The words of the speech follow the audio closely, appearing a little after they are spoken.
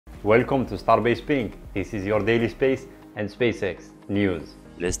Welcome to Starbase Ping. This is your daily space and SpaceX news.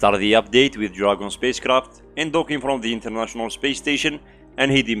 Let's start the update with Dragon spacecraft and docking from the International Space Station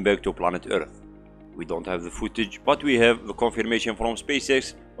and heading back to planet Earth. We don't have the footage, but we have the confirmation from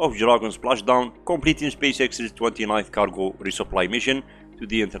SpaceX of Dragon splashdown, completing SpaceX's 29th cargo resupply mission to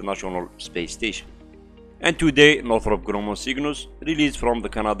the International Space Station. And today, Northrop Grumman Cygnus released from the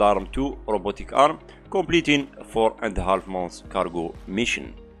Canadarm2 robotic arm, completing a 4.5 months cargo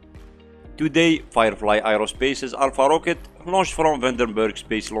mission. Today, Firefly Aerospace's Alpha rocket launched from Vandenberg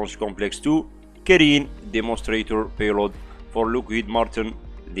Space Launch Complex 2, carrying demonstrator payload for Lockheed Martin.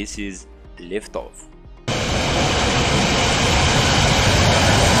 This is liftoff.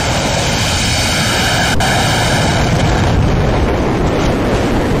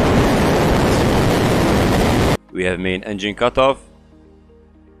 We have main engine cutoff,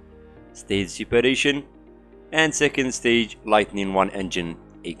 stage separation, and second stage Lightning 1 engine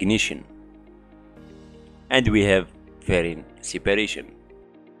ignition. And we have fairing separation.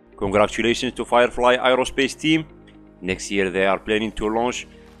 Congratulations to Firefly Aerospace team. Next year they are planning to launch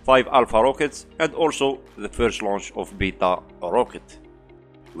 5 Alpha rockets and also the first launch of Beta rocket.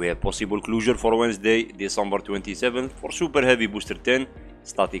 We have possible closure for Wednesday, December 27th for Super Heavy Booster 10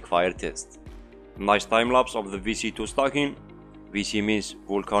 static fire test. Nice time lapse of the VC2 stacking. VC means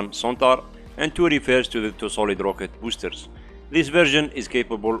Vulcan Sontar and 2 refers to the 2 solid rocket boosters. This version is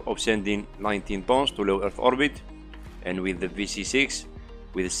capable of sending 19 tons to low Earth orbit, and with the VC6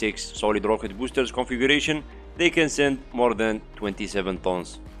 with 6 solid rocket boosters configuration, they can send more than 27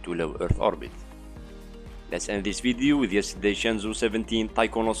 tons to low Earth orbit. Let's end this video with yesterday's Shenzhou 17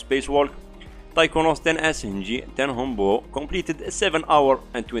 Taikonauts spacewalk. Taikonauts 10S NG 10 Hombo completed a 7 hour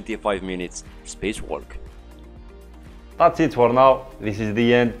and 25 minutes spacewalk. That's it for now. This is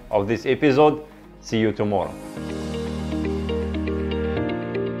the end of this episode. See you tomorrow.